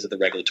users because of the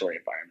regulatory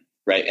environment.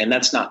 Right. And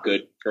that's not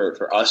good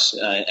for us.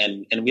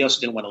 And we also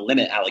didn't want to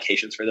limit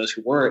allocations for those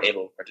who were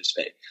able to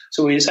participate.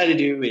 So what we decided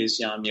to do is,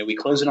 we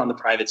closed it on the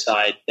private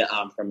side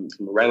from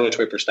a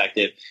regulatory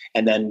perspective.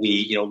 And then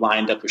we,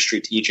 lined up with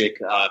strategic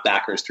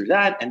backers through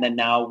that. And then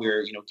now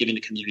we're, giving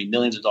the community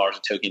millions of dollars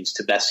of tokens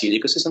to best see the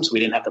ecosystem. So we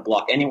didn't have to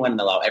block anyone and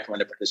allow everyone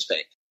to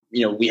participate.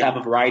 We have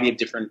a variety of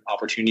different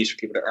opportunities for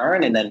people to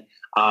earn. And then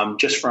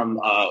just from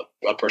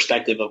a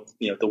perspective of,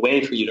 the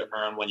way for you to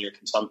earn when you're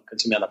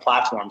consuming on the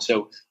platform.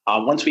 So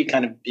once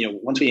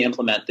we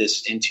implement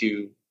this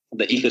into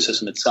the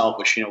ecosystem itself,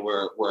 which,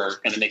 we're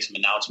going to make some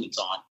announcements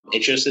on,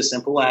 it's just as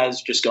simple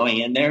as just going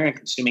in there and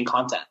consuming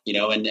content,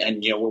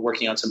 and we're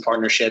working on some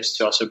partnerships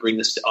to also bring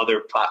this to other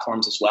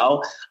platforms as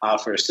well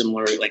for a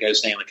similar, like I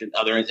was saying, like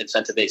other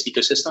incentive-based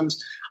ecosystems.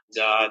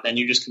 Then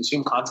you just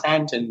consume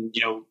content and,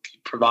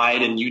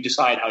 provide, and you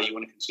decide how you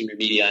want to consume your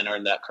media and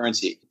earn that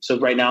currency. So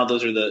right now,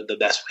 those are the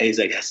best ways,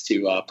 I guess,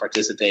 to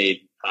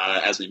participate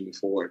as we move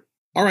forward.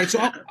 All right. So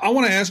I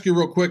want to ask you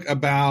real quick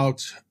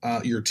about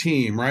your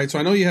team, right? So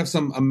I know you have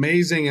some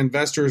amazing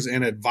investors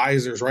and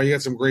advisors, right? You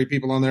got some great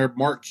people on there.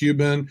 Mark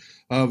Cuban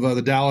of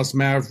the Dallas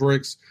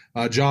Mavericks,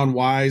 John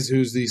Wise,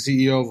 who's the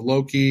CEO of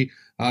Loki.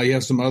 You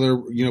have some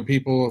other,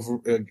 people of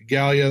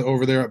Galia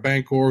over there at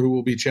Bancor who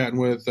we'll be chatting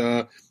with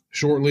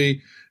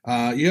shortly.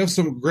 You have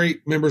some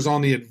great members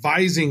on the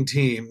advising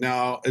team.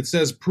 Now, it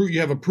says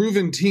you have a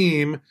proven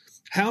team.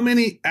 How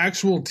many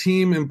actual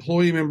team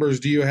employee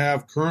members do you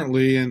have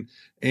currently?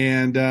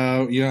 And,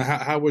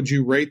 how would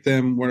you rate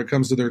them when it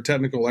comes to their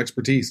technical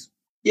expertise?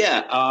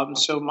 Yeah.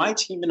 So my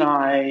team and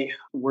I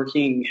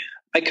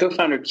my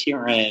co-founder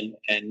Kieran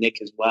and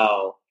Nick as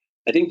well,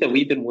 I think that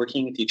we've been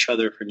working with each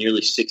other for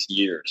nearly 6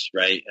 years,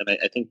 right? And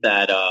I think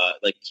that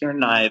Kieran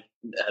and I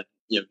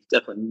have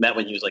definitely met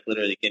when he was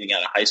literally getting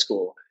out of high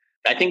school.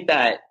 I think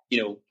that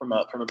from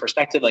a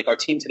perspective, our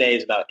team today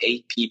is about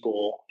 8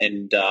 people,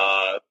 and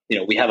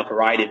we have a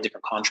variety of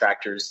different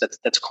contractors.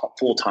 That's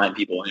full-time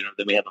people.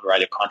 Then we have a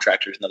variety of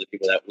contractors and other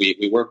people that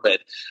we work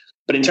with.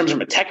 But in terms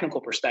of a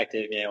technical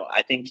perspective,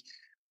 I think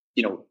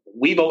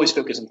we've always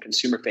focused on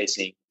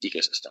consumer-facing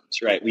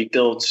ecosystems, right?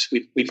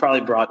 We've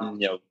probably brought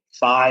in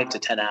 5 to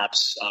 10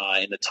 apps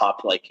in the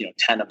top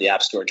 10 of the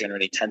App Store,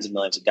 generating tens of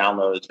millions of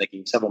downloads,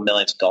 making several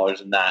millions of dollars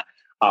in that.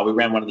 We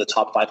ran one of the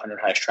top 500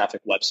 highest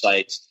traffic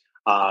websites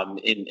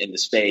in the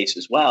space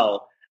as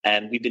well.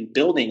 And we've been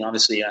building,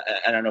 honestly,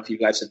 I don't know if you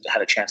guys have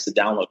had a chance to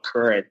download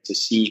Current to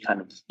see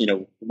kind of,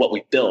 what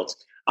we've built.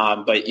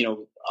 But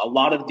a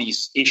lot of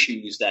these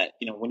issues that,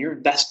 when you're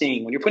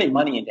investing, when you're putting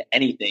money into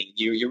anything,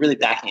 you're really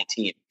backing a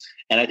team.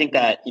 And I think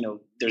that,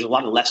 there's a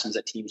lot of lessons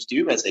that teams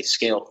do as they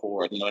scale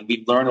forward, and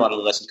we've learned a lot of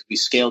the lessons because we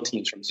scale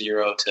teams from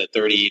 0 to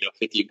 30 to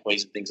 50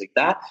 employees and things like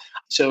that.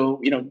 So,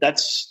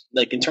 that's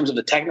in terms of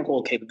the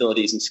technical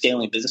capabilities and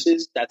scaling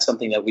businesses, that's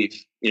something that we've,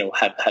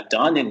 have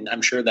done. And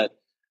I'm sure that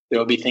there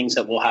will be things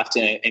that we'll have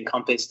to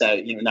encompass that,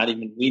 not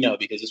even we know,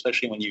 because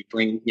especially when you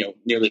bring,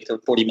 nearly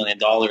 $40 million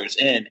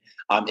in,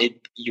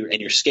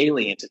 you're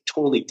scaling, it's a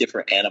totally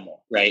different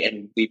animal, right?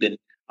 And we've been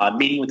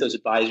meeting with those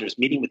advisors,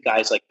 meeting with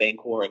guys like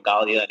Bancor and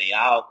Galia and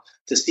Eyal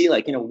to see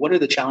what are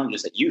the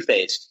challenges that you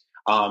faced,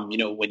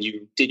 when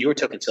you did your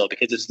token sale,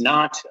 because it's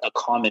not a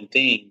common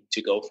thing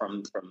to go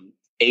from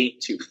 8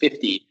 to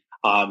 50.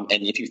 And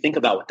if you think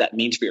about what that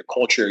means for your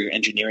culture, your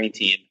engineering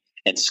team,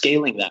 and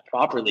scaling that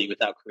properly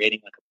without creating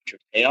a bunch of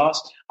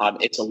chaos,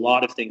 it's a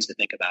lot of things to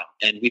think about.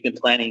 And we've been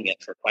planning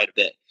it for quite a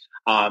bit.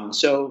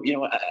 So,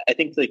 I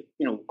think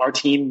our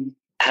team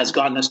has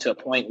gotten us to a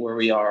point where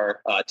we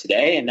are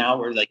today. And now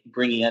we're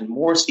bringing in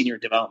more senior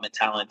development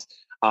talent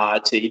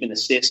to even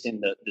assist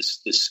in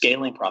this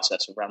scaling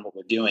process around what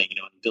we're doing, and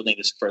building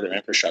this further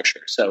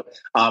infrastructure. So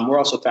we're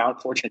also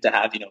fortunate to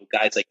have,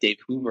 guys like Dave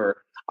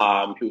Hoover,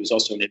 who is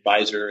also an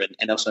advisor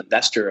and also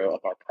investor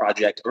of our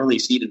project, early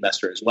seed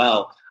investor as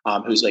well,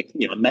 who's a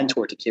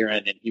mentor to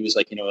Kieran. And he was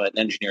an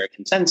engineer at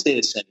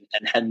Consensus and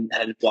head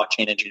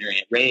blockchain engineering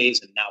at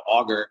Raise and now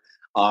Augur.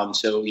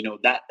 So,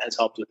 that has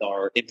helped with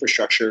our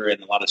infrastructure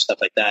and a lot of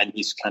stuff like that. And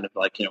he's kind of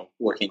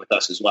working with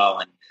us as well.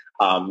 And,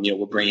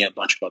 we're bringing a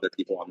bunch of other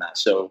people on that.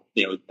 So,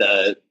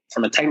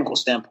 from a technical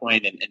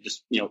standpoint and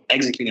just,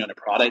 executing on a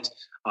product,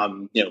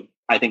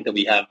 I think that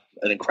we have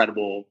an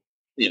incredible,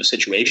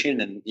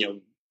 situation, and,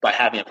 by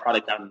having a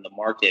product out in the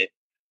market,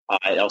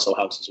 it also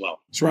helps as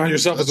well. Surround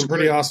yourself with some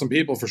pretty awesome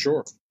people for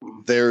sure.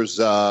 There's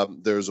a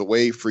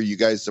way for you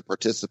guys to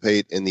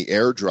participate in the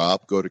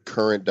airdrop. Go to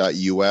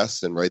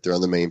current.us and right there on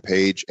the main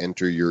page,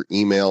 enter your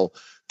email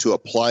to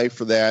apply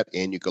for that.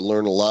 And you can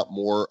learn a lot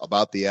more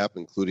about the app,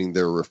 including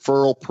their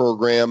referral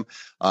program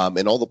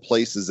and all the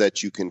places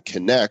that you can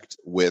connect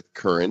with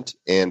Current.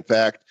 In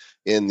fact,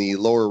 in the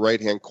lower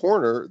right-hand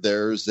corner,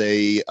 there's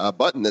a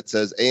button that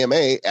says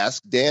AMA,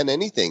 Ask Dan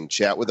Anything,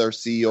 chat with our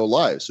CEO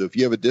live. So if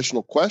you have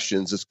additional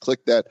questions, just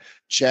click that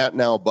chat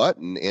now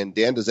button. And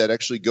Dan, does that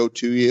actually go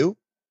to you?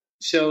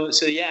 So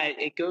yeah,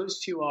 it goes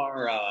to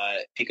our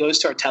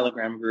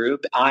Telegram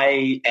group.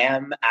 I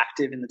am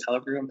active in the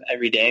Telegram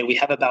every day. We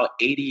have about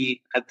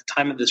 80 at the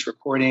time of this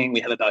recording. We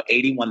have about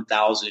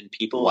 81,000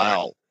 people.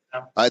 Wow.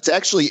 It's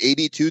actually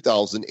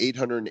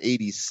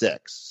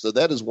 82,886. So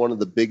that is one of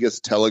the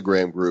biggest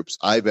Telegram groups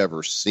I've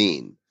ever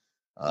seen.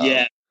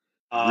 Really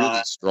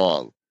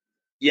strong.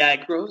 Yeah,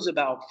 it grows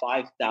about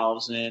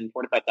 4,000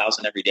 to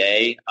 5,000 every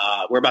day.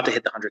 We're about to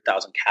hit the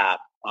 100,000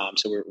 cap.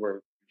 So we're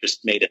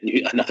just made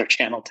another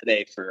channel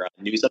today for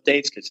news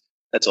updates because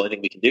that's the only thing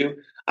we can do.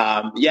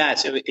 And we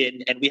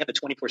have a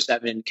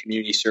 24/7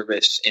 community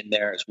service in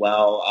there as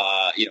well.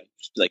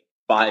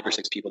 5 or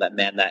 6 people that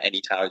man that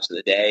any hours of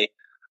the day.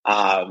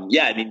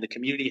 The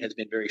community has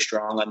been very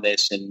strong on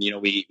this, and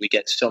we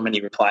get so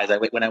many replies.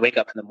 When I wake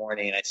up in the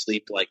morning and I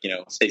sleep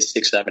say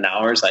 6-7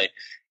 hours,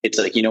 it's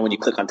when you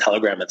click on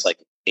Telegram, it's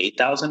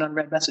 8,000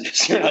 unread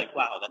messages. You're like,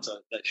 wow, that's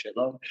a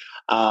shitload.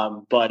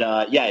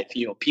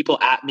 If people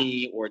at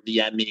me or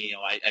DM me,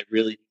 I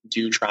really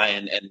do try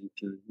and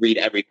read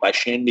every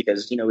question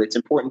because it's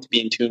important to be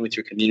in tune with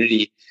your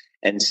community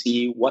and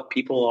see what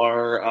people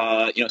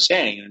are,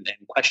 saying and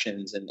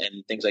questions and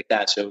things like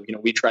that. So,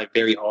 we try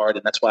very hard,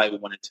 and that's why we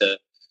wanted to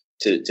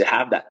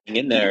have that thing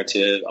in there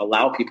to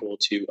allow people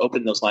to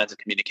open those lines of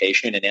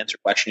communication and answer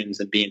questions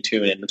and be in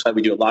tune. And that's why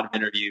we do a lot of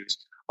interviews,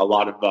 a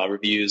lot of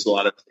reviews, a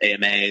lot of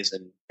AMAs,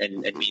 and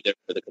be there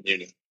for the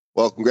community.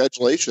 Well,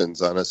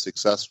 congratulations on a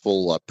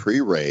successful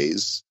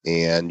pre-raise,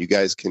 and you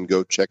guys can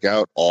go check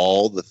out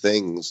all the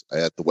things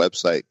at the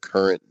website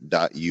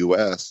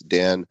current.us.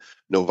 Dan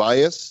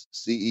Novias,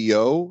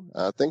 CEO.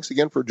 Thanks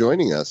again for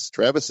joining us.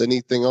 Travis,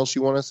 anything else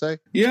you want to say?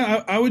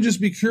 Yeah, I would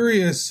just be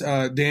curious,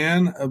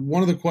 Dan.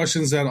 One of the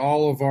questions that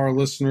all of our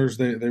listeners,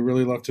 they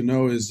really love to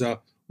know is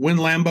when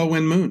Lambo,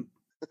 when Moon?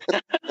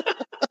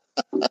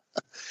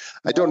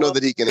 I don't know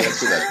that he can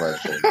answer that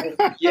question.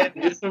 Yeah,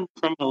 just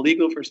from a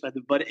legal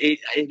perspective, but it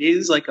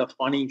is like a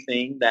funny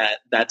thing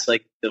that's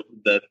like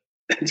the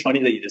it's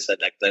funny that you just said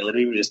that, because I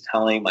literally was just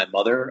telling my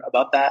mother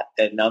about that,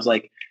 and I was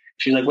like,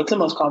 she's like, what's the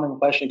most common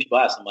question people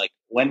ask? I'm like,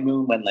 when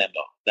Moon, when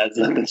Lambo? That's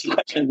the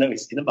question that we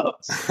see the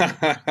most.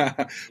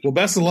 Well,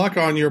 best of luck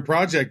on your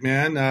project,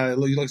 man. It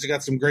looks like you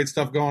got some great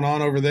stuff going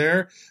on over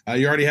there.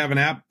 You already have an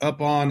app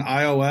up on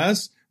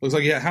iOS. Looks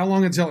like, how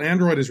long until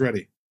Android is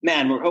ready?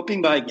 Man, we're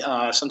hoping by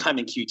sometime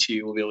in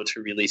Q2 we'll be able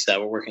to release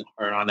that. We're working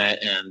hard on it,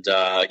 and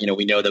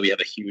we know that we have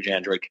a huge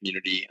Android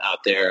community out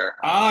there.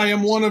 I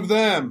am one of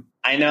them.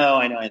 I know.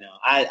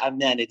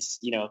 Man, it's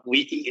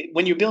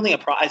when you're building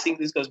I think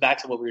this goes back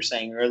to what we were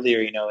saying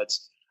earlier.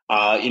 It's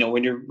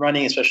when you're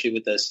running, especially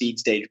with the seed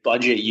stage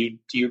budget,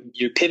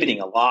 you're pivoting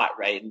a lot,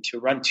 right? And to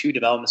run two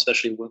development,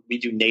 especially when we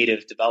do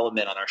native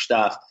development on our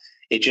stuff,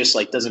 it just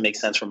doesn't make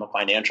sense from a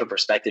financial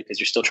perspective,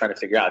 because you're still trying to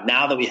figure out.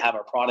 Now that we have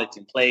our product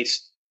in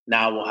place,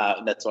 now we'll have.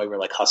 That's why we're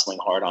hustling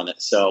hard on it.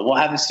 So we'll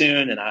have it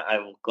soon, and I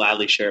will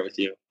gladly share it with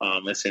you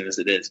as soon as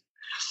it is.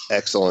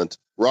 Excellent.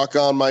 Rock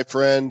on, my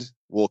friend.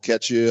 We'll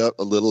catch you up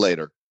a little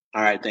later.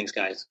 All right. Thanks,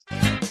 guys.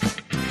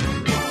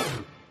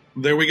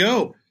 There we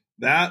go.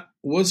 That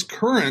was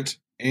current,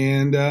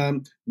 and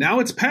now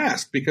it's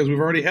past, because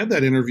we've already had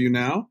that interview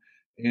now,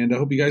 and I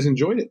hope you guys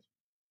enjoyed it.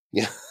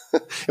 Yeah.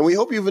 And we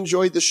hope you've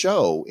enjoyed the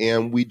show,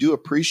 and we do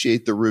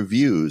appreciate the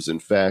reviews. In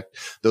fact,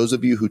 those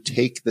of you who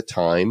take the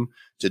time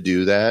to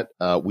do that,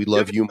 we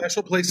love you.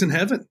 Special place in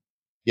heaven.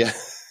 Yeah.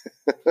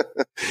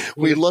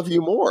 We love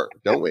you more,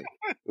 don't we?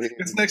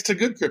 It's next to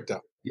Good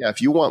Crypto. Yeah,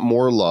 if you want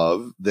more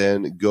love,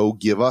 then go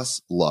give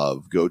us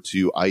love. Go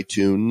to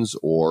iTunes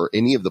or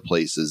any of the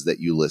places that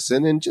you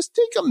listen and just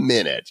take a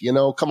minute.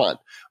 Come on.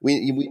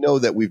 We know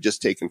that we've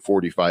just taken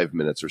 45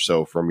 minutes or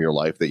so from your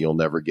life that you'll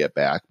never get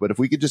back. But if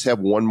we could just have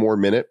one more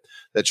minute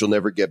that you'll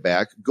never get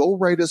back, go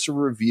write us a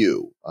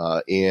review.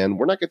 And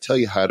we're not going to tell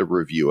you how to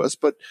review us,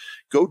 but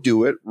go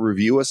do it.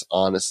 Review us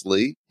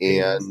honestly.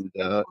 And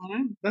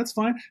that's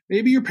fine.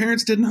 Maybe your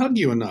parents didn't hug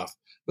you enough,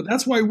 but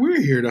that's why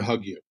we're here to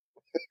hug you.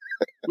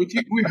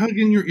 We're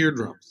hugging your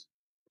eardrums.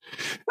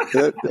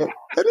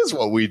 That is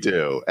what we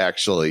do,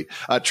 actually.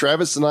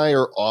 Travis and I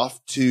are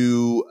off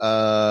to,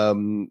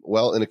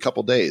 in a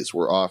couple days,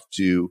 we're off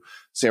to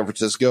San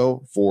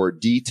Francisco for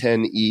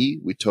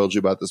D10E. We told you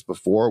about this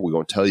before. We're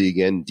going to tell you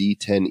again,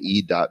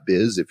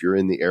 d10e.biz. If you're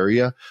in the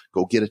area,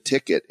 go get a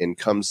ticket and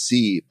come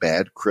see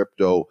Bad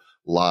Crypto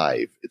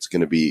live. It's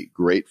going to be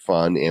great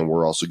fun, and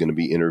we're also going to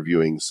be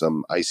interviewing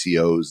some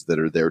ICOs that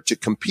are there to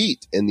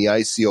compete in the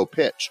ICO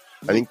pitch.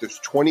 I think there's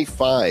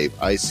 25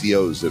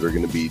 ICOs that are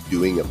going to be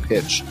doing a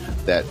pitch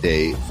that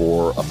day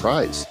for a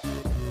prize.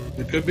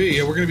 It could be.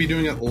 Yeah, we're going to be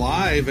doing it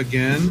live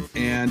again,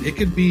 and it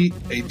could be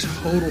a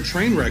total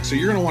train wreck. So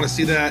you're going to want to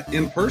see that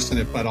in person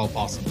if at all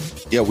possible.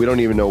 Yeah, we don't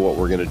even know what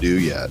we're going to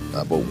do yet,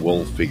 but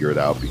we'll figure it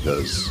out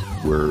because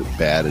we're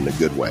bad in a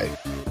good way.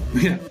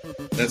 Yeah,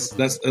 that's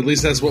at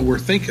least that's what we're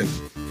thinking.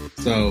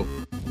 So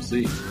we'll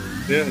see.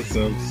 Yeah,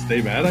 so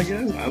stay bad, I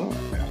guess. I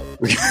don't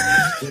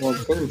know.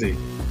 Uncertainty.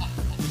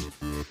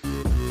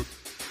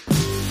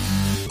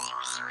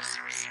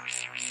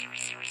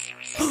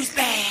 Who's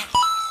bad?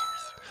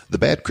 The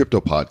Bad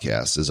Crypto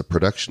Podcast is a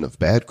production of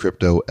Bad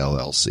Crypto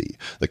LLC.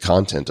 The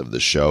content of the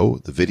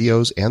show, the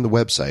videos, and the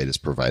website is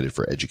provided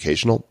for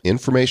educational,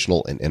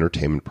 informational, and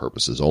entertainment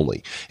purposes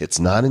only. It's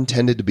not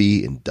intended to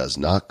be and does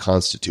not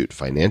constitute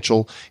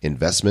financial,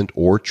 investment,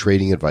 or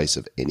trading advice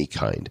of any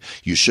kind.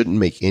 You shouldn't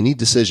make any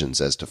decisions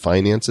as to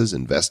finances,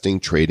 investing,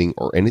 trading,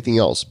 or anything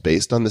else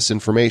based on this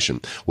information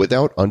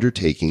without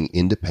undertaking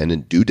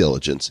independent due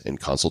diligence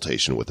and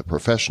consultation with a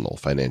professional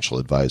financial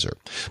advisor.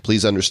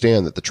 Please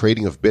understand that the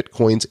trading of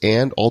Bitcoins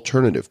and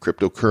alternative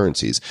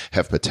cryptocurrencies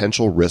have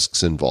potential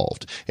risks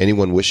involved.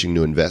 Anyone wishing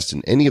to invest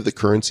in any of the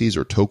currencies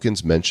or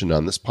tokens mentioned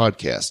on this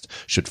podcast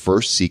should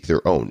first seek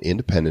their own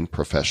independent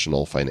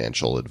professional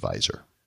financial advisor.